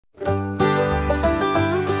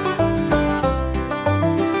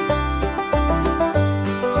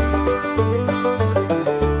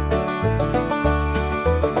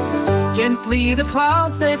Softly the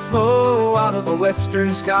clouds they flow out of the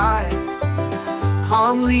western sky.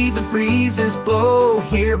 Calmly the breezes blow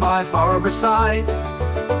here by harbor side.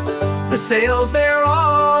 The sails they're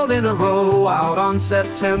all in a row out on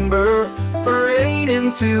September. Parade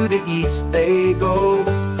into the east they go.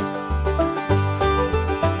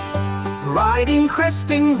 Riding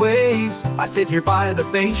cresting waves, I sit here by the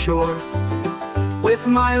bay shore. With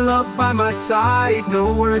my love by my side,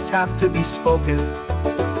 no words have to be spoken.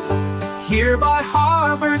 Here by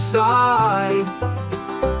harbor side,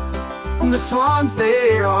 the swans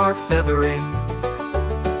they are feathering.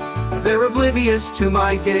 They're oblivious to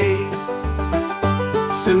my gaze.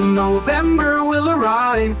 Soon November will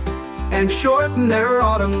arrive and shorten their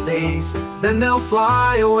autumn days. Then they'll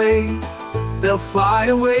fly away. They'll fly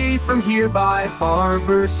away from here by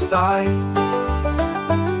harbor side.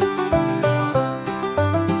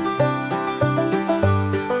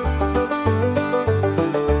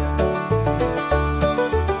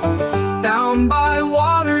 Down by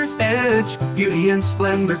water's edge, beauty and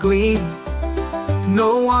splendor gleam.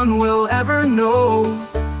 No one will ever know.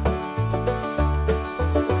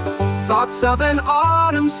 Thoughts of an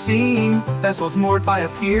autumn scene, vessels moored by a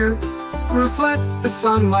pier, reflect the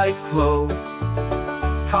sunlight glow.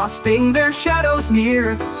 Casting their shadows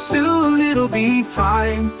near, soon it'll be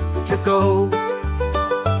time to go.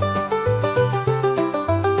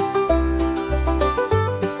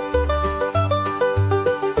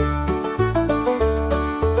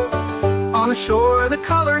 On the shore the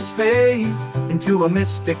colors fade into a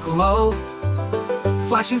mystic lull,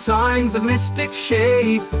 flashing signs of mystic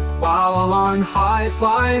shape, while on high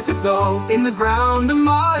flies a gull. In the ground a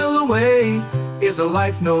mile away is a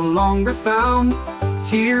life no longer found.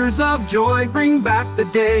 Tears of joy bring back the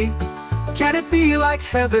day. Can it be like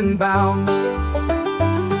heaven bound?